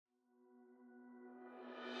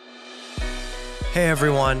Hey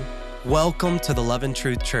everyone, welcome to the Love and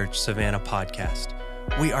Truth Church Savannah podcast.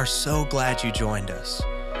 We are so glad you joined us.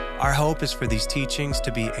 Our hope is for these teachings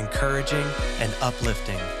to be encouraging and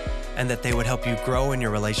uplifting, and that they would help you grow in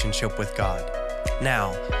your relationship with God.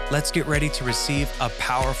 Now, let's get ready to receive a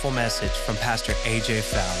powerful message from Pastor AJ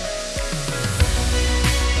Fowler.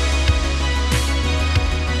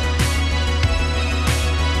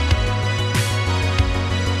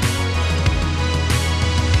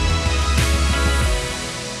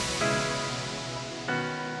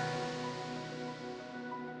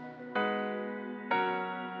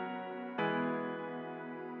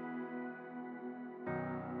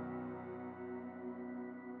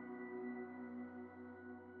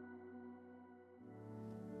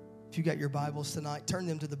 If you got your Bibles tonight, turn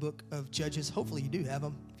them to the book of Judges. Hopefully you do have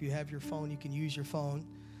them. If you have your phone, you can use your phone.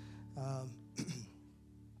 I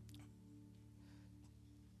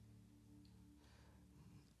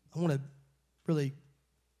want to really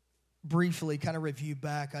briefly kind of review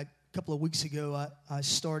back. A couple of weeks ago, I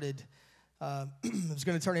started, it was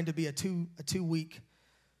going to turn into be a two-week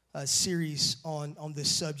series on this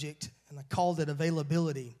subject, and I called it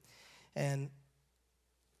Availability. And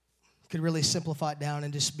could really simplify it down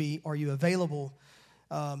and just be, are you available?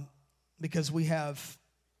 Because we have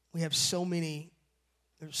so many,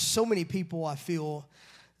 there's so many people I feel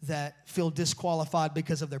that feel disqualified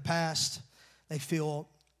because of their past. They feel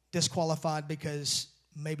disqualified because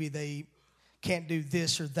maybe they can't do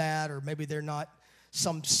this or that, or maybe they're not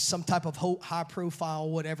some type of high profile,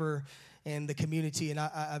 whatever, in the community. And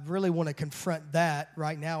I really want to confront that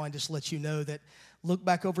right now and just let you know that look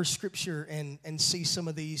back over Scripture and see some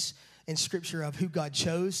of these in Scripture of who God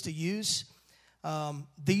chose to use.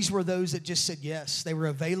 These were those that just said yes. They were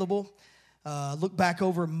available. Look back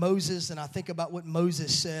over Moses, and I think about what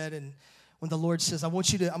Moses said, and when the Lord says,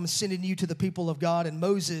 I'm sending you to the people of God, and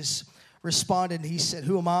Moses responded, and he said,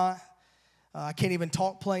 who am I? I can't even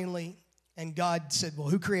talk plainly. And God said, well,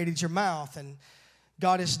 who created your mouth? And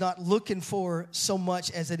God is not looking for so much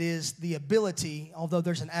as it is the ability, although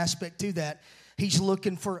there's an aspect to that. He's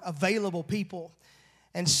looking for available people.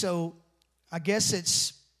 And so I guess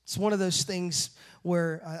it's one of those things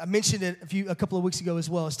where I mentioned it a couple of weeks ago as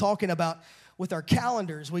well. I was talking about with our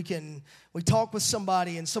calendars, we talk with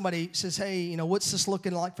somebody and somebody says, hey, what's this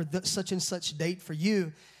looking like for such and such date for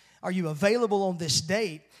you? Are you available on this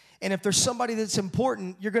date? And if there's somebody that's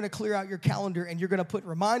important, you're going to clear out your calendar and you're going to put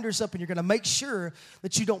reminders up and you're going to make sure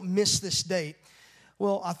that you don't miss this date.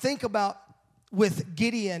 Well, I think about with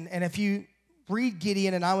Gideon, and if you read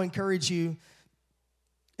Gideon, and I would encourage you,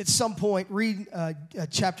 at some point, read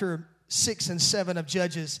chapter 6 and 7 of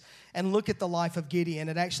Judges and look at the life of Gideon.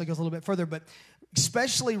 It actually goes a little bit further, but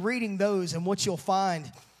especially reading those, and what you'll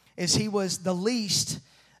find is he was the least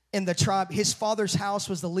in the tribe. His father's house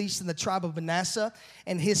was the least in the tribe of Manasseh,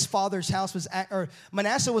 and his father's house was,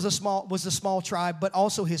 Manasseh was a small tribe, but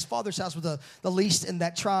also his father's house was the least in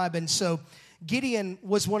that tribe. And so Gideon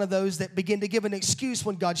was one of those that began to give an excuse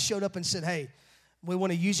when God showed up and said, hey, we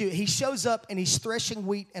want to use you. He shows up and he's threshing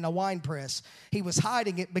wheat in a wine press. He was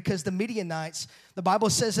hiding it because the Midianites, the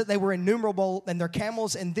Bible says that they were innumerable, and their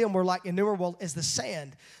camels and them were like innumerable as the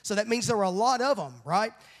sand. So that means there were a lot of them,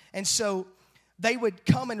 right? And so they would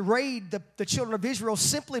come and raid the children of Israel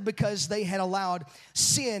simply because they had allowed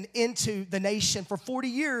sin into the nation. For 40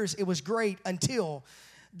 years, it was great until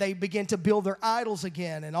they began to build their idols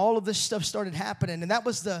again, and all of this stuff started happening. And that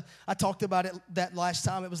was I talked about it that last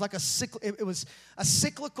time. It was like it was a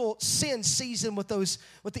cyclical sin season with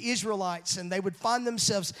the Israelites, and they would find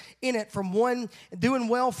themselves in it from one doing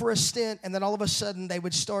well for a stint, and then all of a sudden they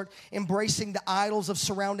would start embracing the idols of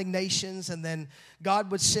surrounding nations, and then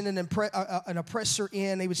God would send an oppressor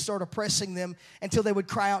in. He would start oppressing them until they would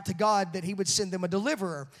cry out to God that he would send them a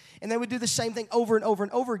deliverer. And they would do the same thing over and over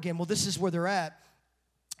and over again. Well, this is where they're at.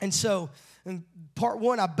 And so in part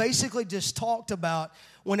one, I basically just talked about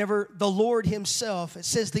whenever the Lord himself, it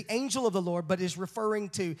says the angel of the Lord, but is referring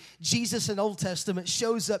to Jesus in the Old Testament,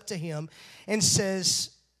 shows up to him and says,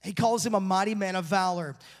 he calls him a mighty man of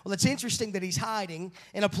valor. Well, it's interesting that he's hiding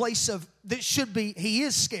in a place he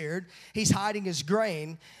is scared. He's hiding his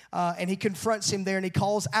grain, and he confronts him there, and he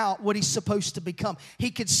calls out what he's supposed to become. He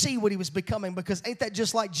could see what he was becoming, because ain't that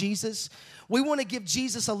just like Jesus? We want to give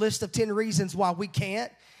Jesus a list of 10 reasons why we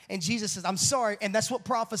can't. And Jesus says, I'm sorry. And that's what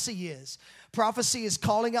prophecy is. Prophecy is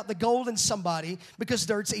calling out the gold in somebody because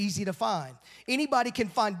dirt's easy to find. Anybody can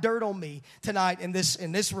find dirt on me tonight in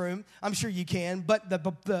this room. I'm sure you can. But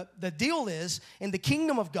the deal is, in the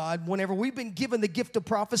kingdom of God, whenever we've been given the gift of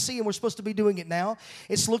prophecy, and we're supposed to be doing it now,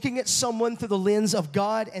 it's looking at someone through the lens of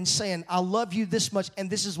God and saying, I love you this much, and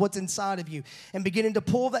this is what's inside of you, and beginning to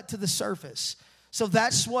pull that to the surface. So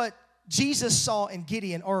that's what Jesus saw in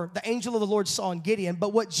Gideon, or the angel of the Lord saw in Gideon,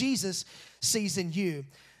 but what Jesus sees in you.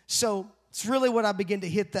 So it's really what I begin to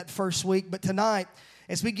hit that first week. But tonight,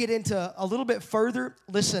 as we get into a little bit further,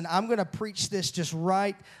 listen, I'm going to preach this just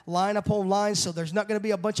right, line upon line, so there's not going to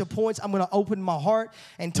be a bunch of points. I'm going to open my heart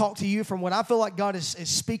and talk to you from what I feel like God is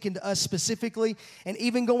speaking to us specifically, and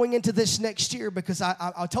even going into this next year, because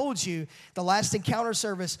I told you, the last encounter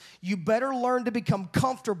service, you better learn to become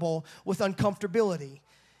comfortable with uncomfortability.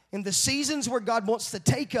 In the seasons where God wants to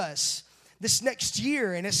take us this next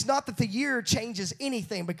year, and it's not that the year changes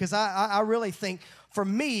anything, because I really think, for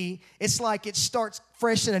me, it's like it starts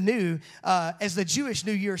fresh and anew as the Jewish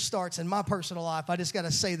New Year starts in my personal life. I just got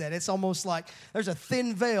to say that. It's almost like there's a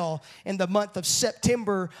thin veil in the month of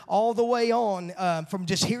September all the way on from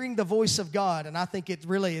just hearing the voice of God, and I think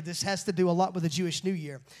this has to do a lot with the Jewish New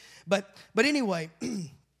Year. But anyway,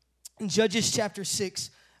 in Judges chapter 6,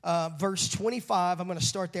 verse 25, I'm going to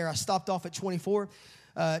start there. I stopped off at 24.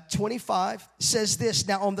 25 says this,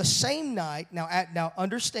 now on the same night, now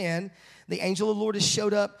understand, the angel of the Lord has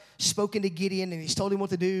showed up, spoken to Gideon, and he's told him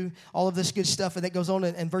what to do, all of this good stuff, and that goes on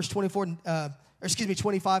in verse 25.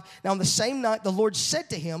 Now on the same night, the Lord said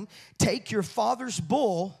to him, take your father's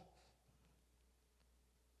bull,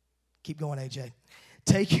 keep going, AJ,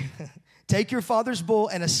 take your father's bull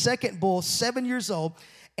and a second bull, 7 years old,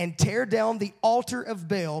 and tear down the altar of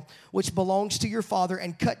Baal, which belongs to your father,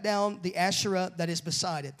 and cut down the Asherah that is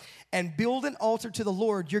beside it, and build an altar to the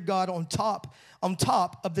Lord your God on top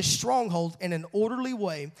of the stronghold in an orderly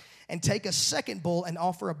way, and take a second bull and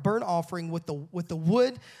offer a burnt offering with the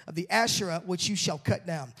wood of the Asherah, which you shall cut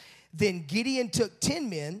down. Then Gideon took 10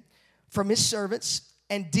 men from his servants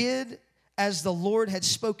and did as the Lord had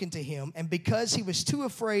spoken to him, and because he was too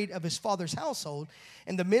afraid of his father's household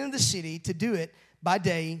and the men of the city to do it by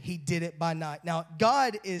day, he did it by night. Now,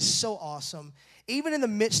 God is so awesome. Even in the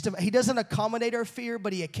midst of, he doesn't accommodate our fear,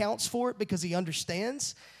 but he accounts for it because he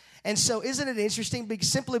understands. And so isn't it interesting,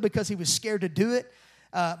 simply because he was scared to do it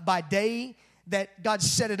by day, that God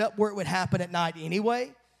set it up where it would happen at night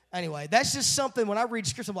anyway? Anyway, that's just something, when I read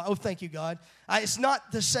scripture, I'm like, oh, thank you, God. It's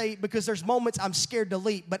not to say, because there's moments I'm scared to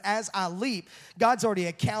leap, but as I leap, God's already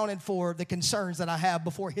accounted for the concerns that I have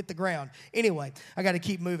before I hit the ground. Anyway, I got to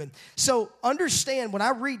keep moving. So understand, when I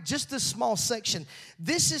read just this small section,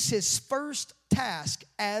 this is his first task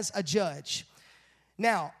as a judge.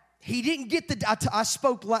 Now, he didn't get I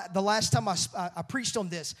spoke the last time I preached on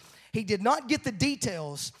this. He did not get the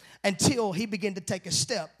details until he began to take a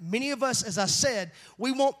step. Many of us, as I said,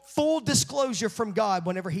 we want full disclosure from God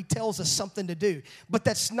whenever he tells us something to do. But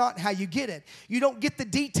that's not how you get it. You don't get the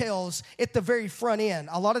details at the very front end.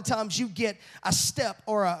 A lot of times you get a step,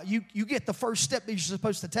 or you get the first step that you're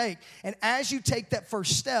supposed to take. And as you take that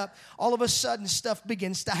first step, all of a sudden stuff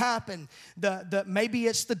begins to happen. Maybe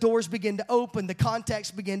it's the doors begin to open, the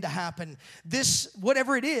contacts begin to happen. This,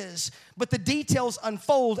 whatever it is, but the details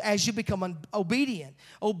unfold as you become obedient.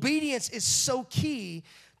 Obedience is so key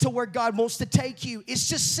to where God wants to take you. It's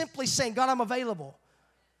just simply saying, God, I'm available.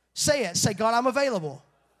 Say it. Say, God, I'm available.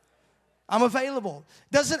 I'm available.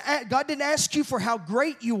 God didn't ask you for how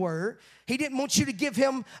great you were. He didn't want you to give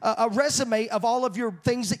him a resume of all of your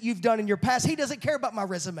things that you've done in your past. He doesn't care about my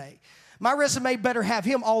resume. My resume better have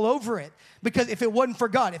him all over it, because if it wasn't for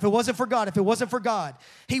God, if it wasn't for God,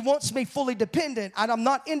 he wants me fully dependent, and I'm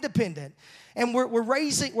not independent. And we're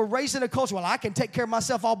raising a culture, well, I can take care of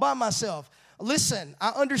myself all by myself. Listen, I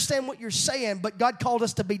understand what you're saying, but God called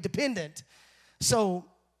us to be dependent. So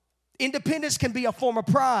independence can be a form of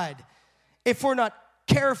pride if we're not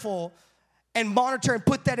careful and monitor and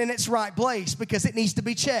put that in its right place, because it needs to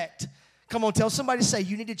be checked. Come on, tell somebody, say,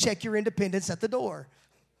 you need to check your independence at the door.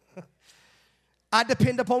 I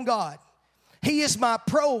depend upon God. He is my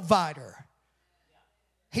provider.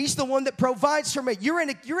 He's the one that provides for me. You're in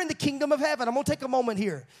the kingdom of heaven. I'm going to take a moment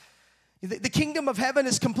here. The kingdom of heaven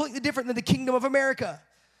is completely different than the kingdom of America.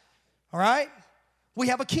 All right? We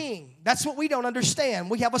have a king. That's what we don't understand.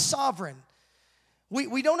 We have a sovereign.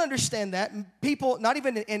 We don't understand that. People, not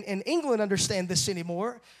even in England, understand this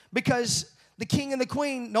anymore, because the king and the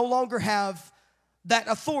queen no longer have that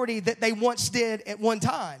authority that they once did at one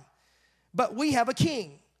time. But we have a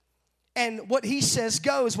king, and what he says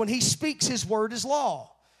goes. When he speaks, his word is law.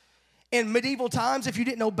 In medieval times, if you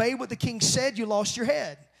didn't obey what the king said, you lost your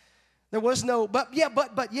head. There was no, but.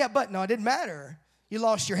 No, it didn't matter. You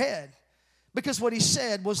lost your head, because what he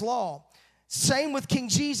said was law. Same with King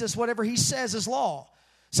Jesus. Whatever he says is law.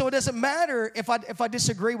 So it doesn't matter if I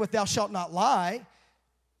disagree with thou shalt not lie.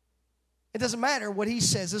 It doesn't matter. What he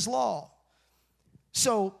says is law.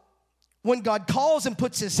 So when God calls and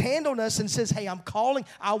puts his hand on us and says, hey, I'm calling,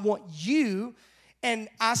 I want you, and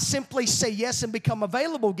I simply say yes and become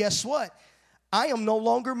available, guess what? I am no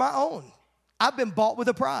longer my own. I've been bought with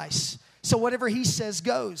a price. So whatever he says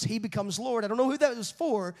goes. He becomes Lord. I don't know who that was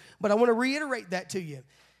for, but I want to reiterate that to you.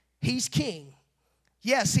 He's king.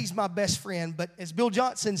 Yes, he's my best friend, but as Bill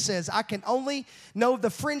Johnson says, I can only know the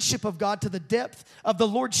friendship of God to the depth of the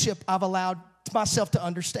lordship I've allowed myself to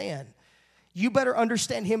understand. You better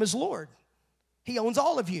understand him as Lord. He owns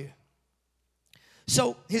all of you.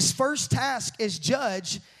 So his first task as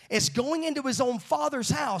judge is going into his own father's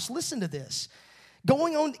house. Listen to this.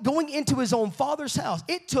 Going into his own father's house.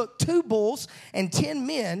 It took 2 bulls and 10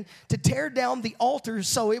 men to tear down the altars,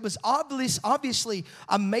 so it was obviously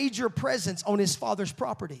a major presence on his father's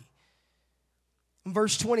property.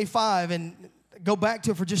 Verse 25, and go back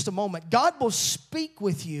to it for just a moment. God will speak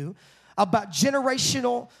with you about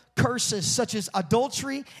generational curses such as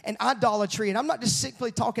adultery and idolatry. And I'm not just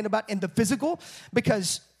simply talking about in the physical,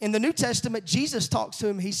 because in the New Testament, Jesus talks to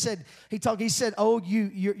him. He said, "Oh,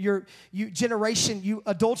 you generation, you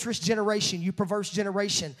adulterous generation, you perverse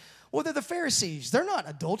generation." Well, they're the Pharisees. They're not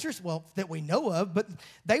adulterers, well, that we know of, but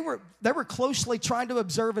they were closely trying to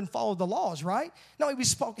observe and follow the laws, right? No, he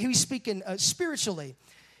was speaking spiritually.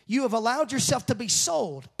 You have allowed yourself to be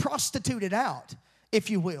sold, prostituted out, if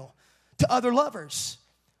you will, to other lovers.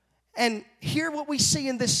 And here what we see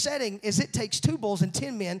in this setting is it takes 2 bulls and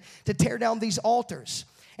 10 men to tear down these altars.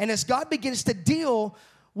 And as God begins to deal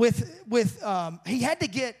with he had to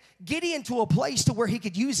get Gideon to a place to where he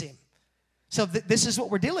could use him. So this is what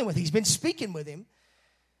we're dealing with. He's been speaking with him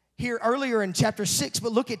here earlier in chapter 6,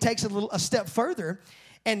 but look, it takes a step further.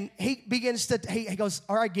 And he begins to, he goes,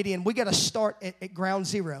 all right, Gideon, we got to start at ground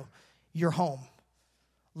zero, your home.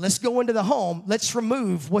 Let's go into the home. Let's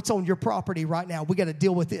remove what's on your property right now. We got to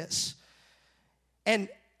deal with this. And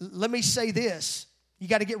let me say this. You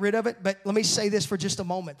got to get rid of it, but let me say this for just a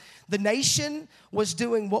moment. The nation was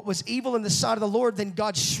doing what was evil in the sight of the Lord. Then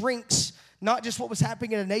God shrinks not just what was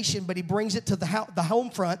happening in a nation, but he brings it to the home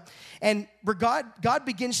front. And God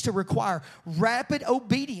begins to require rapid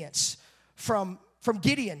obedience from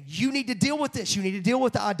Gideon. You need to deal with this. You need to deal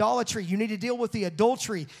with the idolatry. You need to deal with the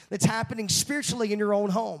adultery that's happening spiritually in your own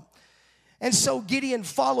home. And so Gideon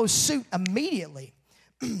follows suit immediately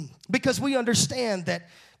because we understand that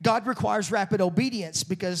God requires rapid obedience,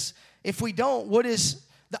 because if we don't, what is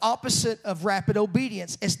the opposite of rapid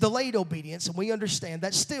obedience? It's delayed obedience, and we understand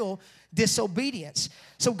that's still disobedience.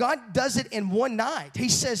 So God does it in one night. He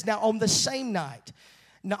says, now on the same night,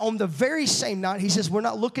 now, on the very same night, he says, we're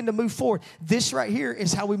not looking to move forward. This right here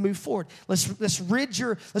is how we move forward. Let's rid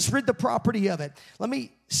the property of it. Let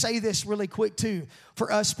me say this really quick, too,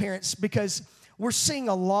 for us parents, because we're seeing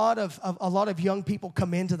a lot of young people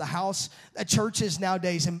come into the house at churches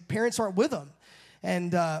nowadays, and parents aren't with them.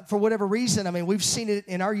 And for whatever reason, I mean, we've seen it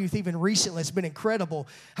in our youth even recently. It's been incredible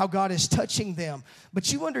how God is touching them.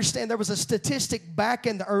 But you understand there was a statistic back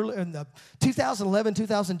in the 2011,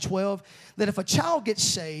 2012, that if a child gets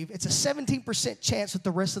saved, it's a 17% chance that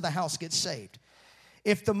the rest of the house gets saved.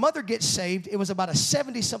 If the mother gets saved, it was about a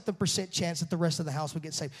 70-something% chance that the rest of the house would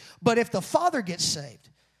get saved. But if the father gets saved,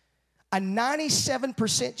 a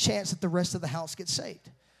 97% chance that the rest of the house gets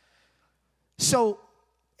saved. So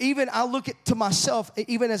even I look to myself,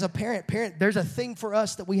 even as a parent, there's a thing for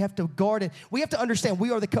us that we have to guard. And we have to understand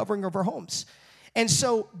we are the covering of our homes. And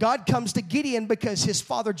so God comes to Gideon because his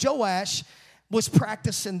father Joash was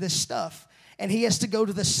practicing this stuff. And he has to go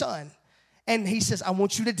to the son. And he says, I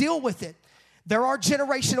want you to deal with it. There are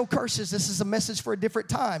generational curses. This is a message for a different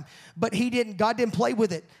time. But God didn't play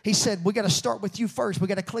with it. He said, we got to start with you first. We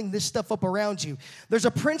got to clean this stuff up around you. There's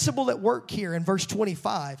a principle at work here in verse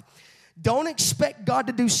 25. Don't expect God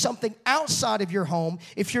to do something outside of your home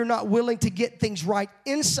if you're not willing to get things right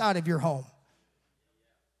inside of your home.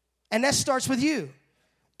 And that starts with you.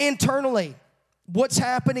 Internally, what's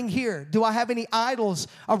happening here? Do I have any idols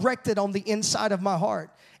erected on the inside of my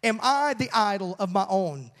heart? Am I the idol of my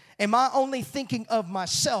own? Am I only thinking of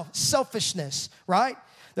myself? Selfishness, right?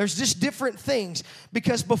 There's just different things,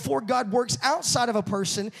 because before God works outside of a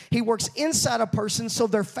person, he works inside a person, so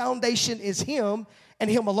their foundation is him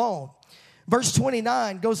and him alone. Verse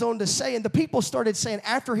 29 goes on to say, and the people started saying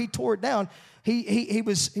after he tore it down, he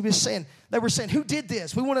was saying, they were saying, who did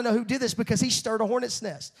this? We want to know who did this, because he stirred a hornet's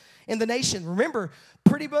nest in the nation. Remember,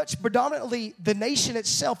 pretty much predominantly the nation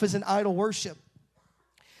itself is an idol worship.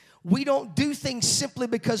 We don't do things simply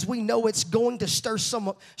because we know it's going to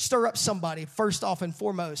stir up somebody, first off and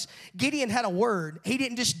foremost. Gideon had a word. He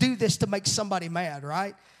didn't just do this to make somebody mad,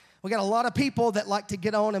 right? We got a lot of people that like to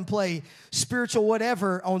get on and play spiritual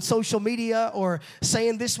whatever on social media or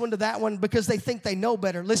saying this one to that one because they think they know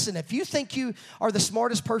better. Listen, if you think you are the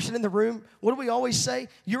smartest person in the room, what do we always say?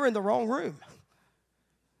 You're in the wrong room.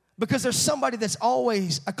 Because there's somebody that's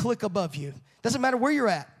always a click above you. Doesn't matter where you're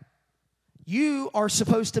at. You are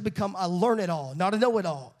supposed to become a learn-it-all, not a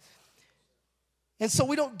know-it-all. And so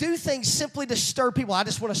we don't do things simply to stir people. I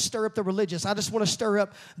just want to stir up the religious. I just want to stir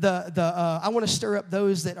up I want to stir up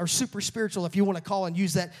those that are super spiritual, if you want to call and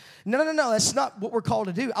use that. No. That's not what we're called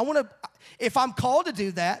to do. If I'm called to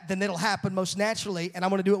do that, then it'll happen most naturally, and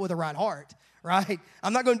I'm going to do it with a right heart, right?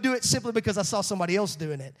 I'm not going to do it simply because I saw somebody else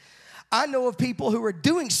doing it. I know of people who are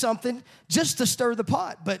doing something just to stir the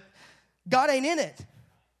pot, but God ain't in it.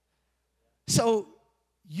 So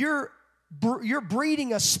you're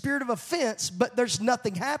breeding a spirit of offense, but there's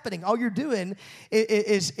nothing happening. All you're doing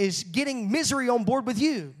is getting misery on board with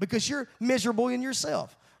you because you're miserable in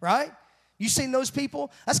yourself, right? You seen those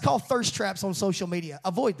people? That's called thirst traps on social media.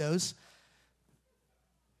 Avoid those.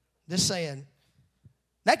 Just saying.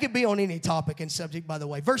 That could be on any topic and subject, by the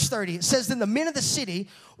way. Verse 30, it says, then the men of the city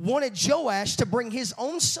wanted Joash to bring his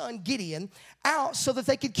own son Gideon out so that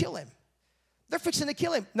they could kill him. They're fixing to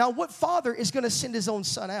kill him. Now, what father is going to send his own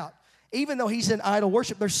son out? Even though he's in idol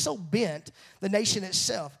worship, they're so bent, the nation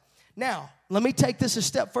itself. Now, let me take this a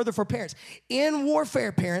step further for parents. In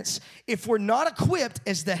warfare, parents, if we're not equipped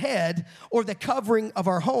as the head or the covering of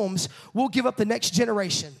our homes, we'll give up the next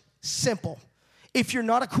generation. Simple. If you're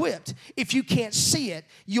not equipped, if you can't see it,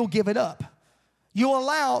 you'll give it up. You'll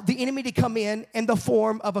allow the enemy to come in the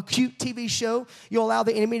form of a cute TV show. You'll allow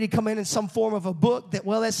the enemy to come in some form of a book that,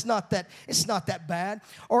 well, it's not that bad.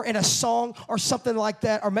 Or in a song or something like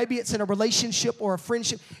that. Or maybe it's in a relationship or a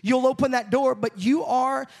friendship. You'll open that door, but you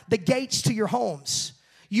are the gates to your homes.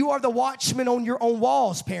 You are the watchmen on your own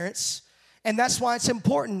walls, parents. And that's why it's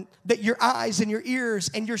important that your eyes and your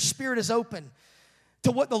ears and your spirit is open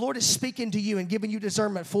to what the Lord is speaking to you and giving you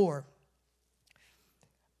discernment for.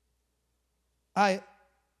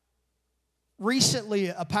 Recently,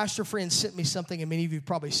 a pastor friend sent me something, and many of you have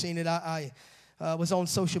probably seen it. I was on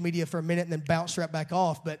social media for a minute and then bounced right back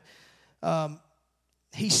off. But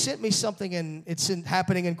he sent me something, and it's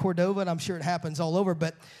happening in Cordova, and I'm sure it happens all over.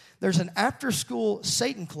 But there's an after-school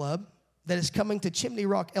Satan club that is coming to Chimney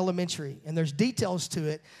Rock Elementary, and there's details to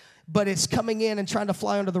it. But it's coming in and trying to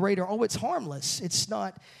fly under the radar. Oh, it's harmless. It's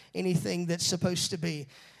not anything that's supposed to be.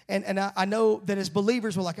 And I know that as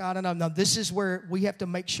believers, we're like, I don't know. No, this is where we have to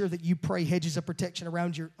make sure that you pray hedges of protection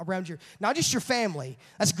around your, not just your family.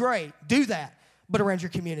 That's great. Do that. But around your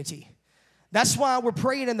community. That's why we're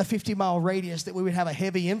praying in the 50-mile radius that we would have a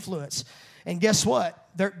heavy influence. And guess what?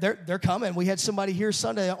 They're coming. We had somebody here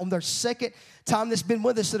Sunday on their second time that's been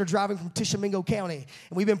with us that are driving from Tishomingo County.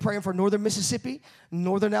 And we've been praying for northern Mississippi,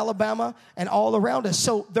 northern Alabama, and all around us.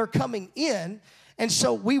 So they're coming in. And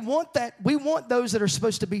so we want those that are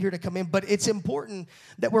supposed to be here to come in, but it's important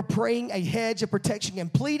that we're praying a hedge of protection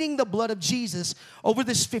and pleading the blood of Jesus over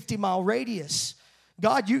this 50-mile radius.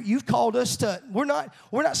 God, you've called us to, we're not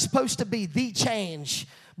supposed to be the change,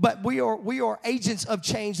 but we are agents of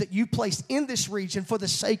change that you placed in this region for the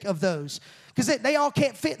sake of those. Because they all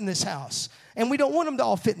can't fit in this house. And we don't want them to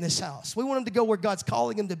all fit in this house. We want them to go where God's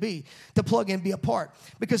calling them to be, to plug in, be a part.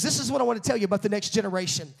 Because this is what I want to tell you about the next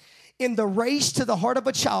generation. In the race to the heart of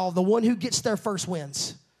a child, the one who gets there first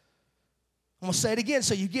wins. I'm going to say it again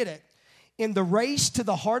so you get it. In the race to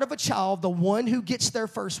the heart of a child, the one who gets there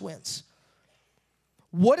first wins.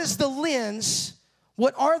 What is the lens?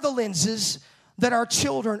 What are the lenses that our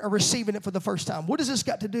children are receiving it for the first time? What has this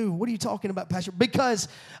got to do? What are you talking about, Pastor? Because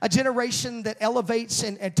a generation that elevates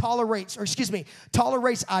and tolerates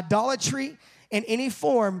idolatry in any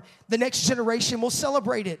form, the next generation will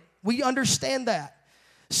celebrate it. We understand that.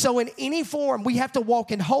 So in any form, we have to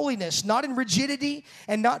walk in holiness, not in rigidity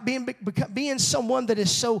and not being someone that is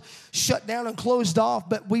so shut down and closed off,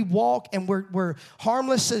 but we walk and we're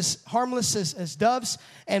harmless as doves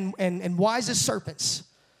and wise as serpents.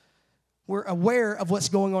 We're aware of what's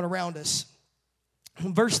going on around us.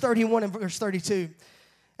 Verse 31 and verse 32,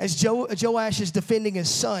 as Joash is defending his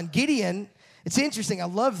son, Gideon, it's interesting, I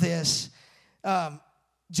love this.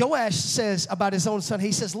 Joash says about his own son,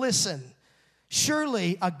 he says, listen,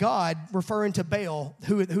 surely a God, referring to Baal,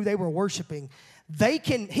 who they were worshiping,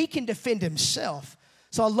 he can defend himself.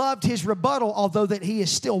 So I loved his rebuttal, although that he is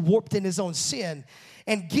still warped in his own sin.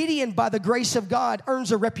 And Gideon, by the grace of God,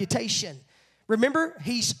 earns a reputation. Remember,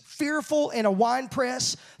 he's fearful in a wine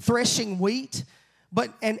press, threshing wheat.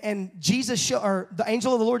 But and Jesus the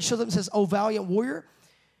angel of the Lord shows up and says, "O valiant warrior."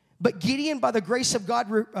 But Gideon, by the grace of God,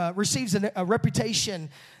 receives a reputation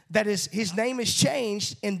that is, his name is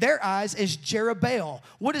changed in their eyes as Jerubbaal.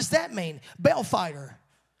 What does that mean? Baal fighter.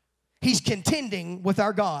 He's contending with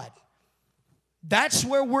our God. That's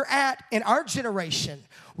where we're at in our generation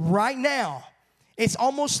right now. It's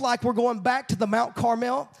almost like we're going back to the Mount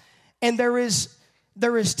Carmel, and there is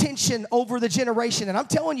tension over the generation. And I'm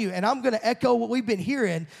telling you, and I'm going to echo what we've been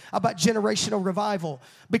hearing about generational revival,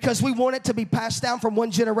 because we want it to be passed down from one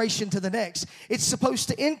generation to the next. It's supposed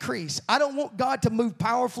to increase. I don't want God to move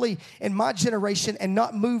powerfully in my generation and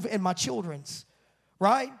not move in my children's,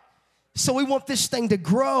 right? So we want this thing to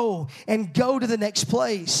grow and go to the next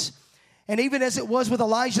place. And even as it was with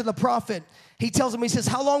Elijah the prophet, he tells him, he says,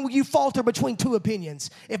 how long will you falter between two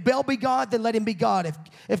opinions? If Baal be God, then let him be God.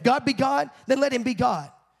 If God be God, then let him be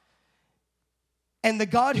God. And the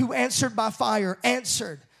God who answered by fire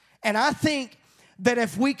answered. And I think that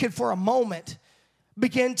if we could for a moment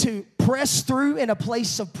begin to press through in a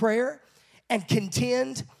place of prayer and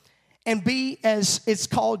contend and be, as it's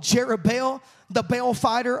called, Jerubbaal, the Baal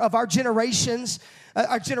fighter of our generations,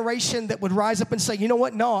 our generation that would rise up and say, you know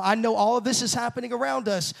what? No, I know all of this is happening around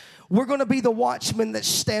us. We're going to be the watchmen that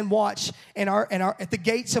stand watch at the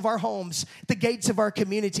gates of our homes, the gates of our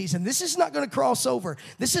communities. And this is not going to cross over.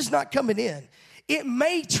 This is not coming in. It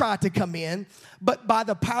may try to come in, but by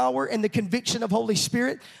the power and the conviction of Holy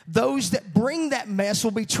Spirit, those that bring that mess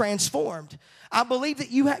will be transformed. I believe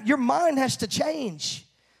that your mind has to change.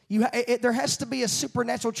 There has to be a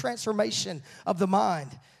supernatural transformation of the mind.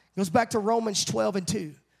 It goes back to Romans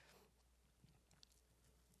 12:2.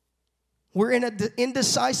 We're in an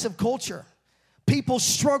indecisive culture. People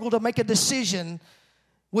struggle to make a decision,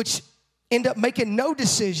 which end up making no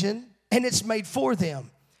decision, and it's made for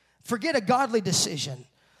them. Forget a godly decision.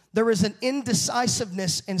 There is an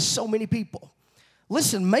indecisiveness in so many people.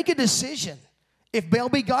 Listen, make a decision. If Baal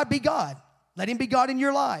be God, be God. Let him be God in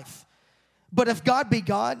your life. But if God be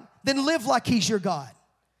God, then live like he's your God.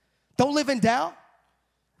 Don't live in doubt.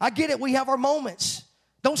 I get it. We have our moments.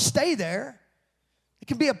 Don't stay there. It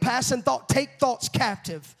can be a passing thought. Take thoughts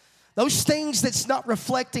captive. Those things that's not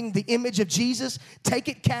reflecting the image of Jesus, take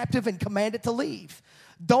it captive and command it to leave.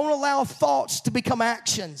 Don't allow thoughts to become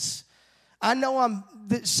actions. I know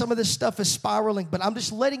some of this stuff is spiraling, but I'm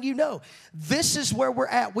just letting you know. This is where we're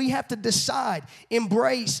at. We have to decide,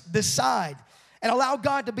 embrace, decide, and allow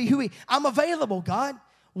God to be who I'm available, God.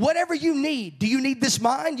 Whatever you need. Do you need this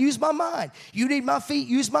mind? Use my mind. You need my feet?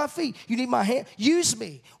 Use my feet. You need my hand? Use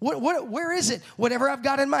me. Where is it? Whatever I've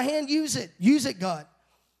got in my hand, use it. Use it, God.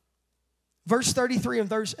 Verse 33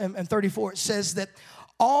 and 34, it says that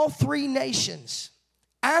all three nations,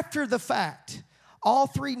 after the fact, all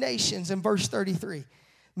three nations in verse 33,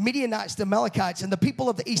 Midianites, the Amalekites, and the people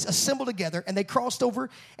of the east assembled together, and they crossed over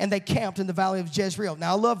and they camped in the valley of Jezreel.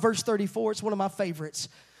 Now, I love verse 34. It's one of my favorites.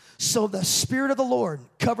 So the Spirit of the Lord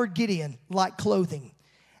covered Gideon like clothing,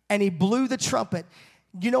 and he blew the trumpet.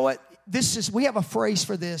 You know what? We have a phrase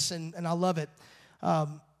for this, and I love it.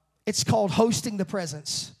 It's called hosting the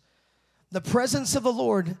presence. The presence of the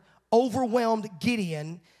Lord overwhelmed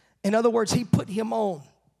Gideon. In other words, he put him on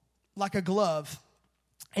like a glove,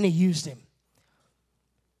 and he used him.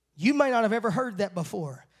 You may not have ever heard that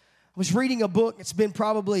before. I was reading a book. It's been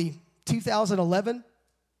probably 2011.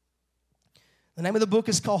 The name of the book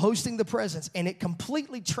is called Hosting the Presence, and it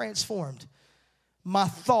completely transformed my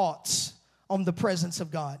thoughts on the presence of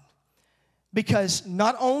God. Because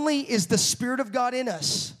not only is the Spirit of God in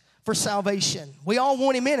us for salvation, we all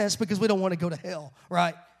want him in us because we don't want to go to hell,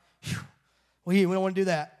 right? We don't want to do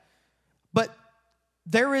that. But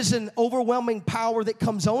there is an overwhelming power that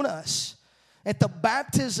comes on us at the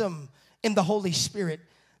baptism in the Holy Spirit,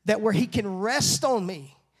 that where he can rest on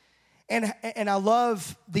me. And I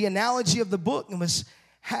love the analogy of the book. It was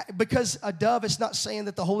because a dove is not saying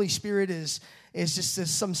that the Holy Spirit is just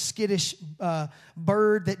some skittish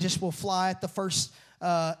bird that just will fly at the first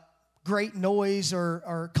great noise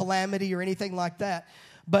or calamity or anything like that.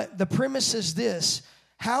 But the premise is this: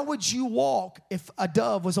 how would you walk if a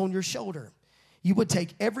dove was on your shoulder? You would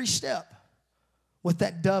take every step with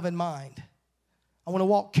that dove in mind. I want to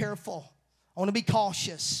walk careful. I want to be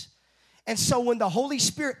cautious. And so when the Holy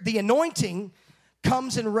Spirit, the anointing,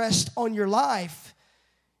 comes and rests on your life,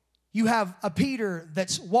 you have a Peter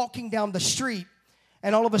that's walking down the street,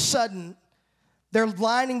 and all of a sudden, they're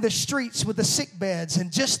lining the streets with the sick beds,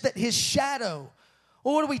 and just that his shadow,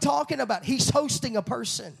 well, what are we talking about? He's hosting a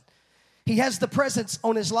person. He has the presence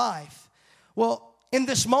on his life. Well, in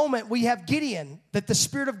this moment, we have Gideon, that the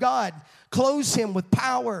Spirit of God clothes him with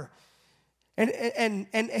power. And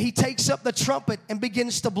he takes up the trumpet and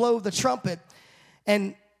begins to blow the trumpet.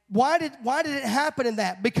 And why did it happen in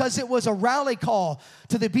that? Because it was a rally call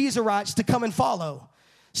to the Bezerites to come and follow.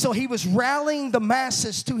 So he was rallying the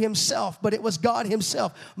masses to himself, but it was God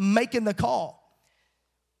himself making the call.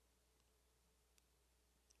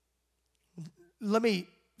 Let me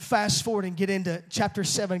fast forward and get into chapter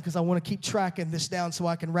 7 because I want to keep tracking this down so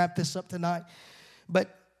I can wrap this up tonight.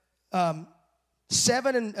 But chapter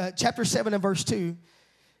 7 and verse 2,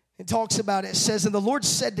 it talks about it. It says, and the Lord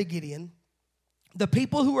said to Gideon, the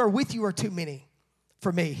people who are with you are too many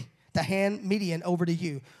for me to hand Midian over to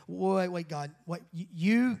you. Wait, God. Wait,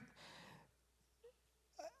 you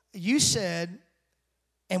said,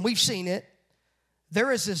 and we've seen it,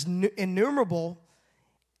 there is as innumerable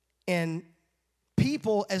and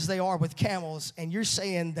people as they are with camels, and you're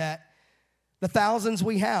saying that the thousands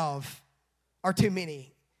we have are too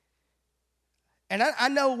many. And I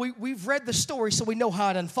know we've read the story, so we know how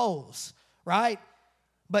it unfolds, right?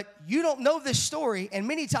 But you don't know this story, and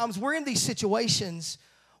many times we're in these situations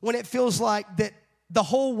when it feels like that the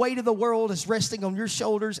whole weight of the world is resting on your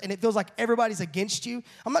shoulders, and it feels like everybody's against you.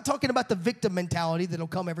 I'm not talking about the victim mentality that'll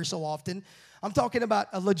come every so often. I'm talking about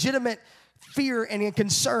a legitimate fear and a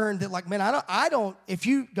concern that, like, man, if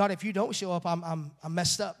you don't show up, I'm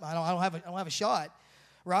messed up. I don't have a shot,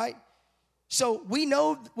 right? So we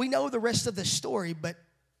know the rest of the story, but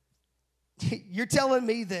you're telling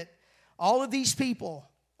me that all of these people,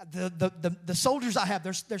 the soldiers I have,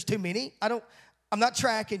 there's too many. I'm not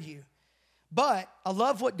tracking you. But I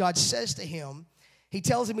love what God says to him. He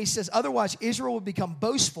tells him, he says, otherwise Israel will become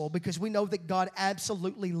boastful, because we know that God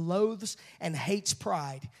absolutely loathes and hates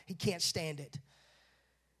pride. He can't stand it.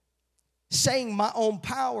 Saying my own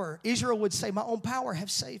power, Israel would say, my own power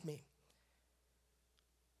have saved me.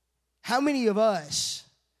 How many of us,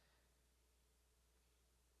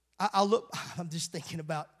 I'm just thinking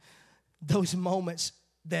about those moments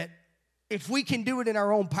that if we can do it in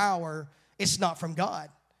our own power, it's not from God.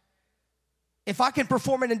 If I can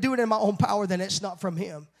perform it and do it in my own power, then it's not from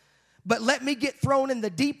him. But let me get thrown in the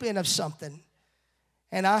deep end of something,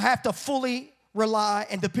 and I have to fully rely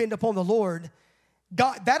and depend upon the Lord.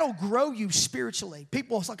 God, that'll grow you spiritually.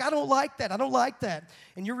 People, it's like, I don't like that.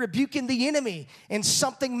 And you're rebuking the enemy in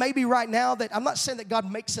something maybe right now that, I'm not saying that God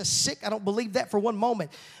makes us sick. I don't believe that for one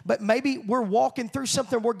moment. But maybe we're walking through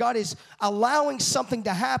something where God is allowing something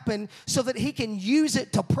to happen so that he can use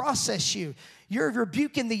it to process you. You're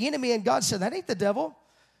rebuking the enemy, and God said, that ain't the devil.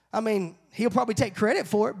 I mean, he'll probably take credit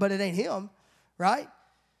for it, but it ain't him, right?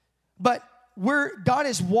 But God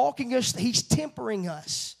is walking us, he's tempering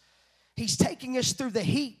us. He's taking us through the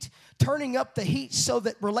heat, turning up the heat so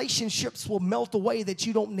that relationships will melt away that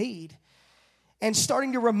you don't need, and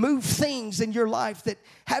starting to remove things in your life that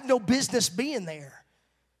have no business being there.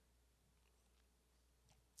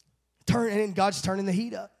 And God's turning the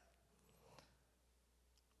heat up.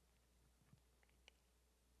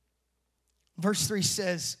 Verse 3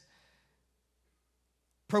 says,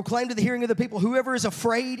 proclaim to the hearing of the people, whoever is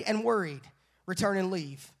afraid and worried, return and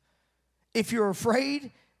leave. If you're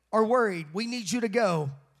afraid or worried, we need you to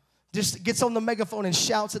go. Just gets on the megaphone and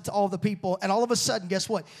shouts it to all the people. And all of a sudden, guess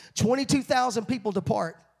what? 22,000 people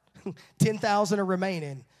depart. 10,000 are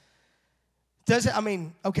remaining.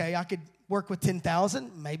 Okay, I could work with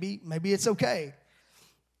 10,000. Maybe it's okay.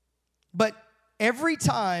 But every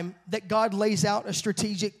time that God lays out a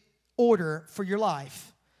strategic order for your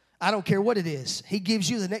life, I don't care what it is, he gives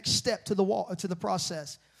you the next step to the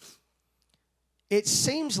process. It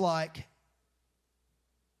seems like,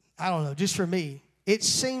 I don't know, just for me, it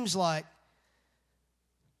seems like,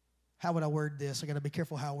 how would I word this? I got to be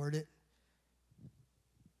careful how I word it.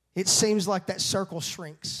 It seems like that circle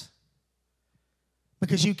shrinks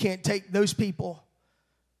because you can't take those people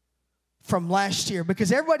from last year,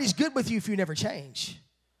 because everybody's good with you if you never change.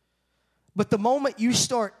 But the moment you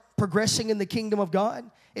start progressing in the kingdom of God,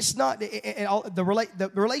 it's not,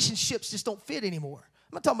 the relationships just don't fit anymore.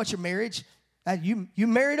 I'm not talking about your marriage. You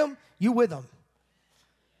married them, you with them.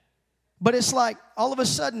 But it's like all of a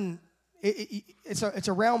sudden, it's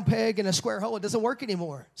a round peg in a square hole. It doesn't work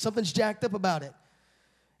anymore. Something's jacked up about it.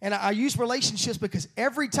 And I use relationships because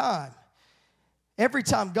every time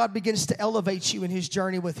God begins to elevate you in his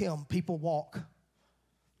journey with him, people walk.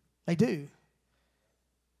 They do.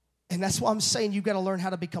 And that's why I'm saying you've got to learn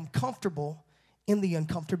how to become comfortable in the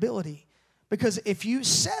uncomfortability. Because if you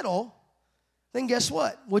settle, then guess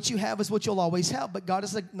what? What you have is what you'll always have. But God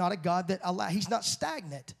is not a God that he's not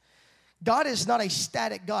stagnant. God is not a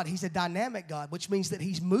static God. He's a dynamic God, which means that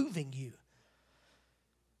he's moving you.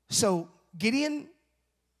 So Gideon,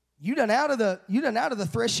 you done out of the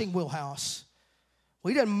threshing wheelhouse.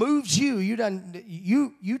 We done moved you.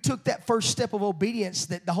 You took that first step of obedience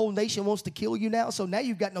that the whole nation wants to kill you now. So now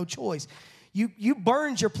you've got no choice. You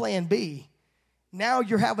burned your plan B, Now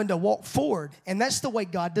you're having to walk forward, and that's the way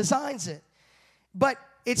God designs it. But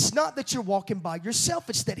it's not that you're walking by yourself,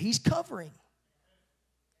 it's that He's covering.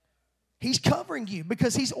 He's covering you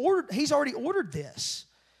because He's already ordered this.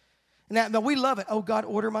 Now we love it. Oh, God,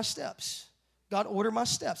 order my steps. God, order my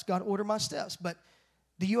steps. God, order my steps. But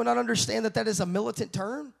do you not understand that is a militant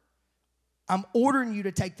term? I'm ordering you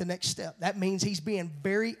to take the next step. That means He's being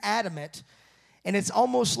very adamant, and it's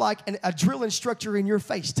almost like a drill instructor in your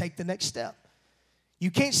face. Take the next step.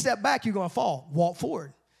 You can't step back, you're going to fall. Walk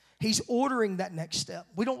forward. He's ordering that next step.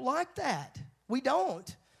 We don't like that. We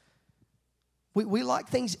don't. We like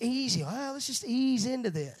things easy. Well, let's just ease into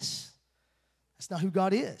this. That's not who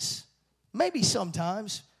God is. Maybe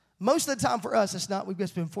sometimes. Most of the time for us, it's not. We've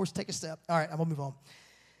just been forced to take a step. All right, I'm going to move on.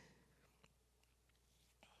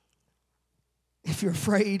 If you're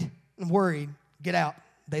afraid and worried, get out.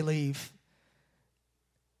 They leave.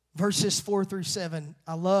 Verses 4-7,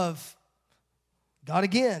 I love God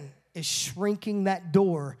again is shrinking that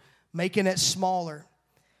door, making it smaller.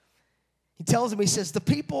 He tells him, he says, the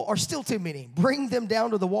people are still too many. Bring them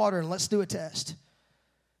down to the water and let's do a test.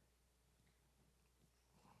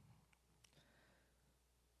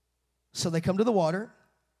 So they come to the water.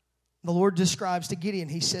 The Lord describes to Gideon,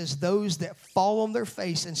 He says, those that fall on their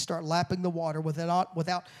face and start lapping the water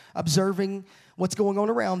without observing what's going on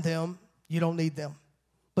around them, you don't need them.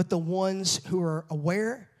 But the ones who are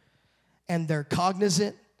aware and they're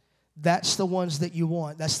cognizant, that's the ones that you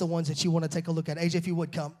want. That's the ones that you want to take a look at. AJ, if you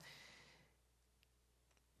would come.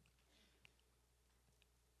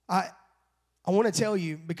 I want to tell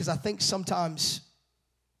you, because I think sometimes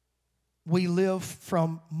we live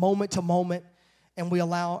from moment to moment and we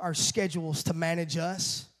allow our schedules to manage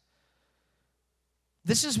us.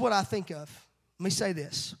 This is what I think of. Let me say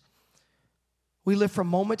this. We live from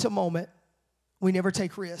moment to moment. We never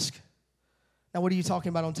take risk. Now, what are you talking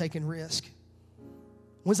about on taking risk?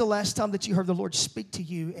 When's the last time that you heard the Lord speak to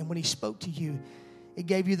you, and when He spoke to you, it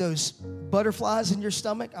gave you those butterflies in your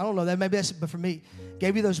stomach? I don't know, maybe that's, but for me,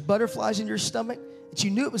 gave you those butterflies in your stomach that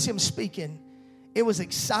you knew it was Him speaking. It was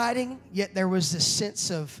exciting, yet there was this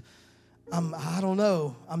sense of, I don't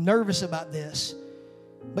know, I'm nervous about this.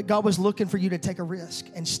 But God was looking for you to take a risk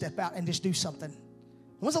and step out and just do something.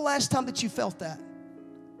 When's the last time that you felt that?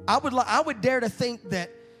 I would dare to think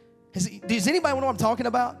that, does anybody know what I'm talking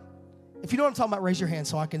about? If you know what I'm talking about, raise your hand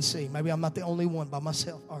so I can see. Maybe I'm not the only one by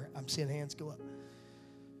myself. All right, I'm seeing hands go up.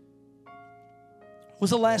 Was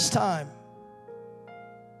the last time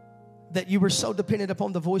that you were so dependent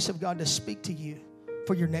upon the voice of God to speak to you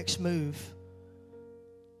for your next move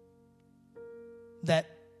that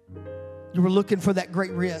you were looking for that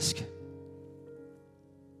great risk?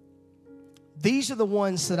 These are the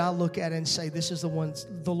ones that I look at and say, this is the ones,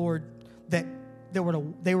 the Lord, that they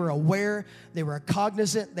were aware, they were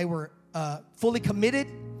cognizant, they were fully committed.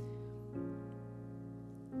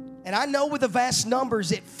 And I know with the vast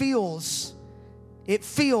numbers, it feels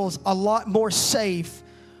a lot more safe,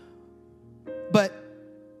 but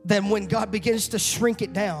than when God begins to shrink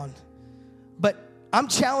it down. But I'm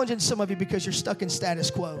challenging some of you because you're stuck in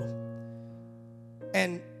status quo.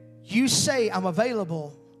 And you say, I'm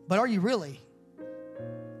available, but are you really?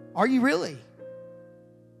 Are you really?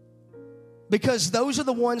 Because those are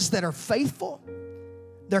the ones that are faithful,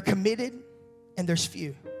 they're committed, and there's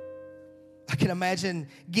few. I can imagine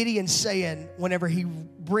Gideon saying, whenever he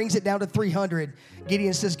brings it down to 300,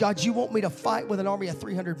 Gideon says, God, you want me to fight with an army of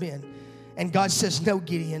 300 men? And God says, no,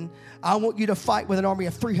 Gideon, I want you to fight with an army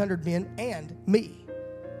of 300 men and me.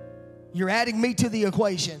 You're adding me to the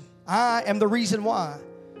equation. I am the reason why,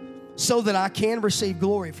 so that I can receive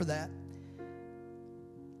glory for that.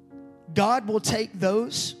 God will take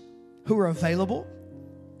those who are available.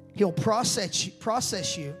 He'll process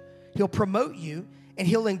you. He'll promote you. And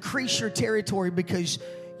He'll increase your territory because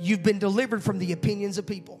you've been delivered from the opinions of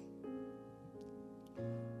people.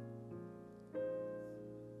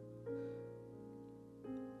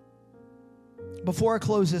 Before I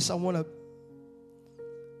close this, I want to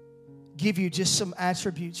give you just some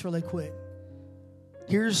attributes really quick.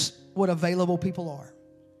 Here's what available people are.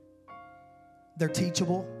 They're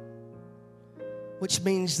teachable, which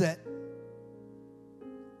means that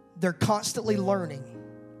they're constantly learning.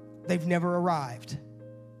 They've never arrived.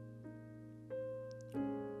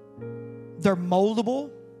 They're moldable,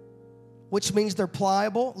 which means they're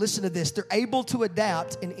pliable. Listen to this. They're able to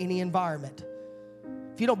adapt in any environment.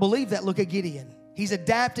 If you don't believe that, look at Gideon. He's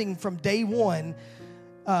adapting from day one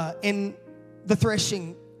in the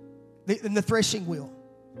threshing wheel.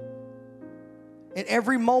 At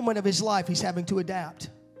every moment of his life, he's having to adapt.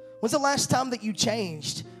 When's the last time that you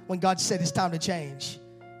changed when God said it's time to change?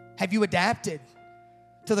 Have you adapted?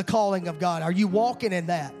 to the calling of God? Are you walking in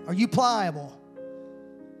that? Are you pliable?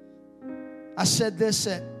 I said this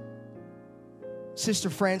at Sister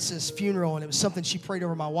Francis' funeral, and it was something she prayed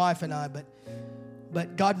over my wife and I,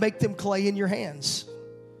 but God, make them clay in your hands.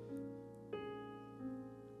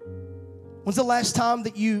 When's the last time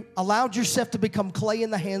that you allowed yourself to become clay in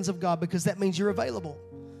the hands of God? Because that means you're available.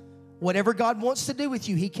 Whatever God wants to do with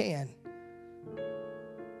you, He can.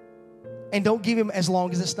 And don't give Him as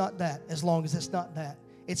long as it's not that, as long as it's not that.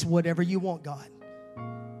 It's whatever you want, God.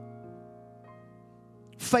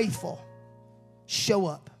 Faithful. Show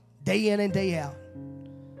up day in and day out.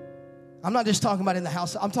 I'm not just talking about in the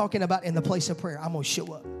house. I'm talking about in the place of prayer. I'm going to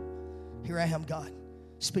show up. Here I am, God.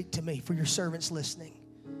 Speak to me for your servants listening.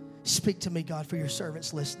 Speak to me, God, for your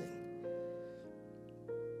servants listening.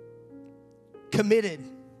 Committed.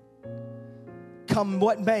 Come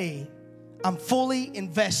what may, I'm fully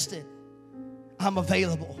invested. I'm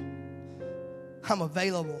available. I'm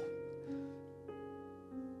available.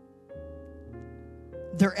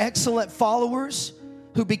 They're excellent followers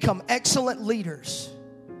who become excellent leaders.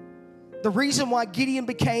 The reason why Gideon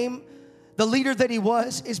became the leader that he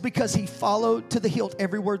was is because he followed to the hilt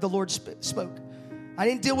every word the Lord spoke. I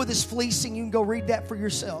didn't deal with his fleecing. You can go read that for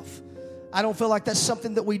yourself. I don't feel like that's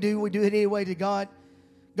something that we do. We do it anyway to God.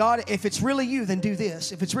 God, if it's really you, then do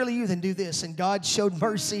this. If it's really you, then do this. And God showed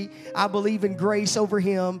mercy. I believe in grace over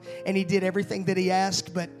him, and he did everything that he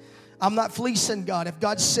asked. But I'm not fleecing God. If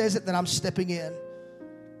God says it, then I'm stepping in.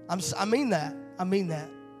 I mean that. I mean that.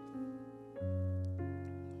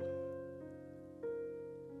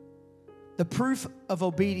 The proof of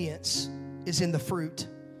obedience is in the fruit.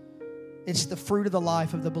 It's the fruit of the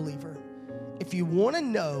life of the believer. If you want to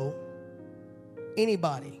know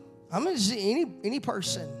anybody, I'm going to say any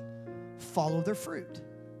person, follow their fruit.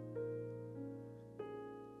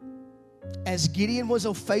 As Gideon was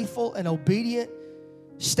faithful and obedient,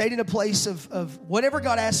 stayed in a place of whatever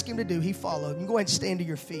God asked him to do, he followed. You can go ahead and stand to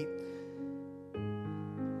your feet.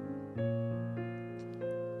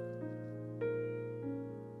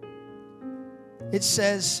 It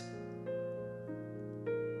says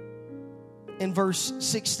in verse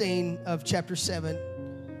 16 of chapter 7,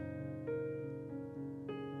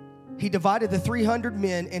 he divided the 300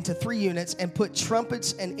 men into 3 units and put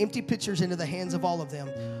trumpets and empty pitchers into the hands of all of them,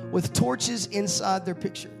 with torches inside their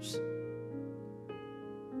pitchers.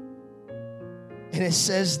 And it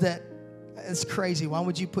says that, it's crazy. Why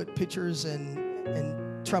would you put pitchers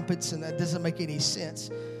and trumpets? And that doesn't make any sense.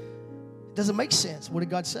 It doesn't make sense. What did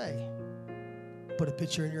God say? Put a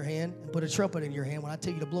pitcher in your hand and put a trumpet in your hand. When I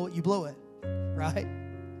tell you to blow it, you blow it. Right?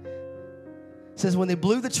 It says when they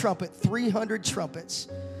blew the trumpet, 300 trumpets,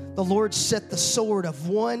 the Lord set the sword of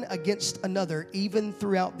one against another, even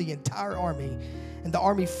throughout the entire army. And the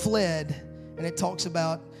army fled, and it talks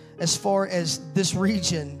about as far as this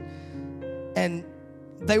region, and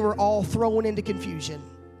they were all thrown into confusion.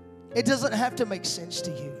 It doesn't have to make sense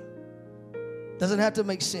to you. It doesn't have to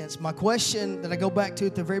make sense. My question that I go back to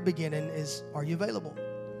at the very beginning is, are you available?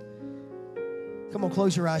 Come on,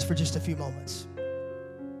 close your eyes for just a few moments.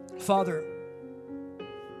 Father,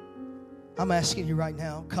 I'm asking you right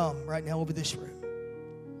now, come right now over this room.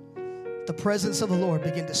 The presence of the Lord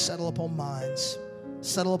begin to settle upon minds,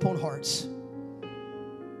 settle upon hearts.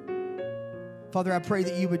 Father, I pray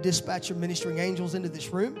that you would dispatch your ministering angels into this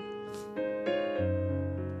room.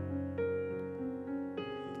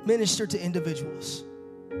 Minister to individuals.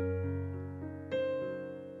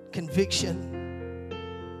 Conviction.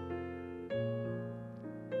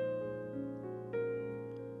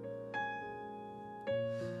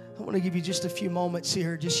 I want to give you just a few moments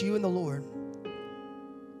here, just you and the Lord.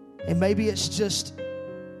 And maybe it's just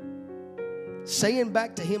saying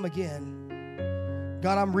back to him again,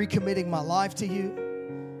 God, I'm recommitting my life to you.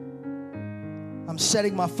 I'm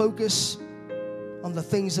setting my focus on the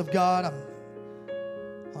things of God.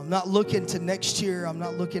 I'm not looking to next year. I'm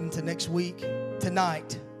not looking to next week.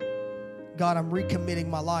 Tonight, God, I'm recommitting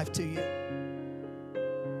my life to you.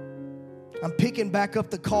 I'm picking back up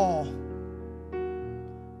the call.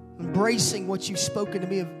 Embracing what you've spoken to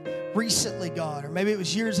me of recently, God, or maybe it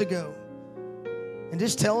was years ago. And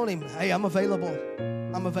just telling him, hey, I'm available.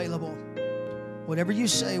 I'm available. Whatever you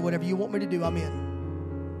say, whatever you want me to do, I'm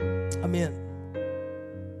in. I'm in.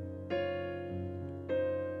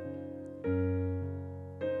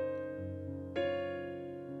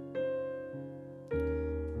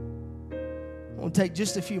 I want to take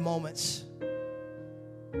just a few moments.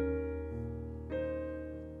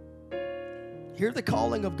 Hear the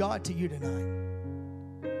calling of God to you tonight.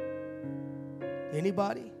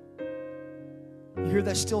 Anybody? You hear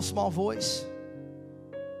that still small voice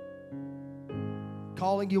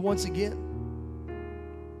calling you once again?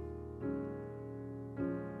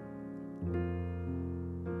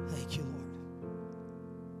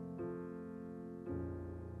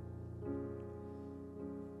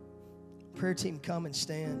 Prayer team, come and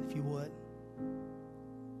stand if you would.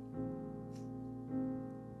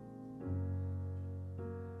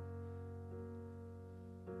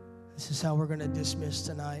 This is how we're going to dismiss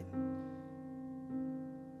tonight.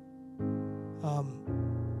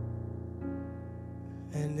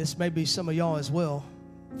 And this may be some of y'all as well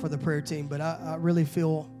for the prayer team, but I really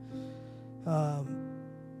feel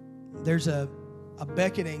there's a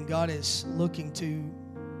beckoning. God is looking to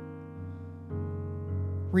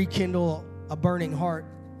rekindle a burning heart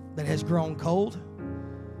that has grown cold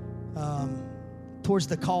towards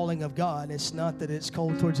the calling of God. It's not that it's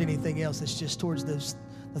cold towards anything else. It's just towards the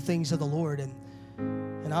things of the Lord.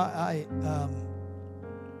 And I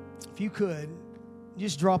if you could,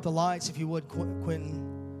 just drop the lights if you would,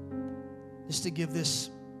 Quentin, just to give this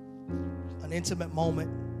an intimate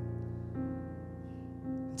moment.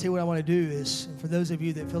 Tell you what I want to do is, and for those of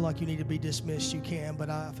you that feel like you need to be dismissed, you can, but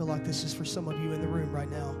I feel like this is for some of you in the room right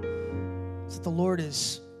now. It's that the Lord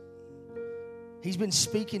He's been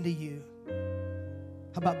speaking to you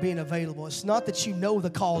about being available. It's not that you know the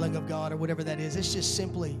calling of God or whatever that is. It's just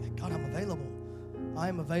simply, God, I'm available. I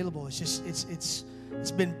am available. It's just, it's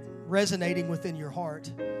been resonating within your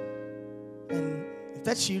heart. And if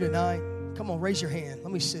that's you tonight, come on, raise your hand.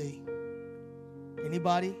 Let me see.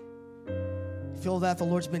 Anybody? Feel that the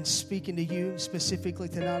Lord's been speaking to you specifically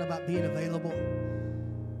tonight about being available,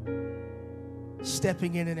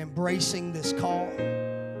 stepping in and embracing this call.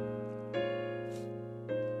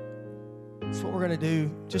 That's what we're going to do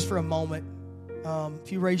just for a moment.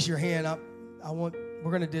 If you raise your hand, we're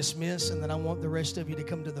going to dismiss, and then I want the rest of you to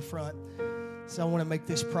come to the front. So I want to make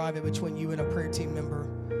this private between you and a prayer team member.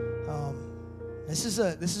 This is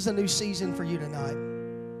a new season for you tonight.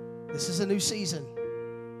 This is a new season.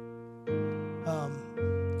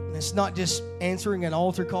 And it's not just answering an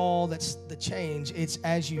altar call that's the change. It's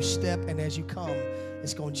as you step and as you come,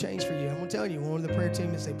 it's going to change for you. I'm going to tell you, one of the prayer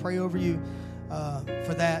team, as they pray over you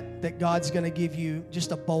for that God's going to give you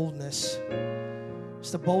just a boldness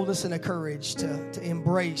and a courage to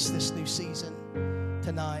embrace this new season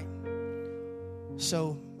tonight.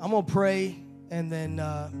 So I'm going to pray, and then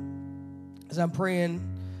as I'm praying,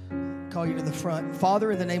 I'll call you to the front.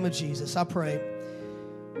 Father, in the name of Jesus, I pray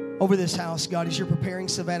over this house, God, as you're preparing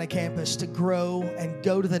Savannah campus to grow and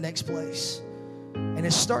go to the next place. And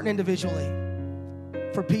it's starting individually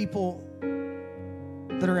for people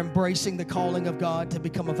that are embracing the calling of God to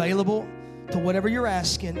become available to whatever you're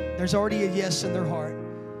asking. There's already a yes in their heart.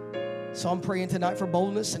 So I'm praying tonight for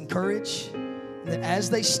boldness and courage, and that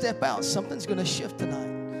as they step out, something's going to shift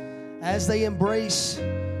tonight. As they embrace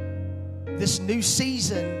this new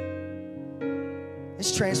season,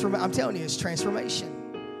 it's transformation. I'm telling you, it's transformation.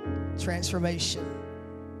 Transformation.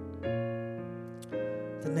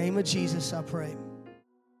 In the name of Jesus, I pray.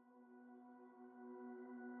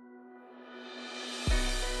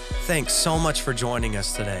 Thanks so much for joining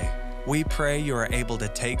us today. We pray you are able to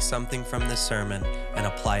take something from this sermon and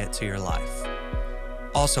apply it to your life.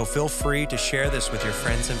 Also, feel free to share this with your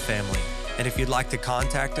friends and family. And if you'd like to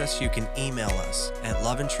contact us, you can email us at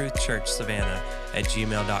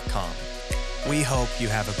loveandtruthchurchsavannah@gmail.com. We hope you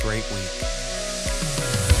have a great week.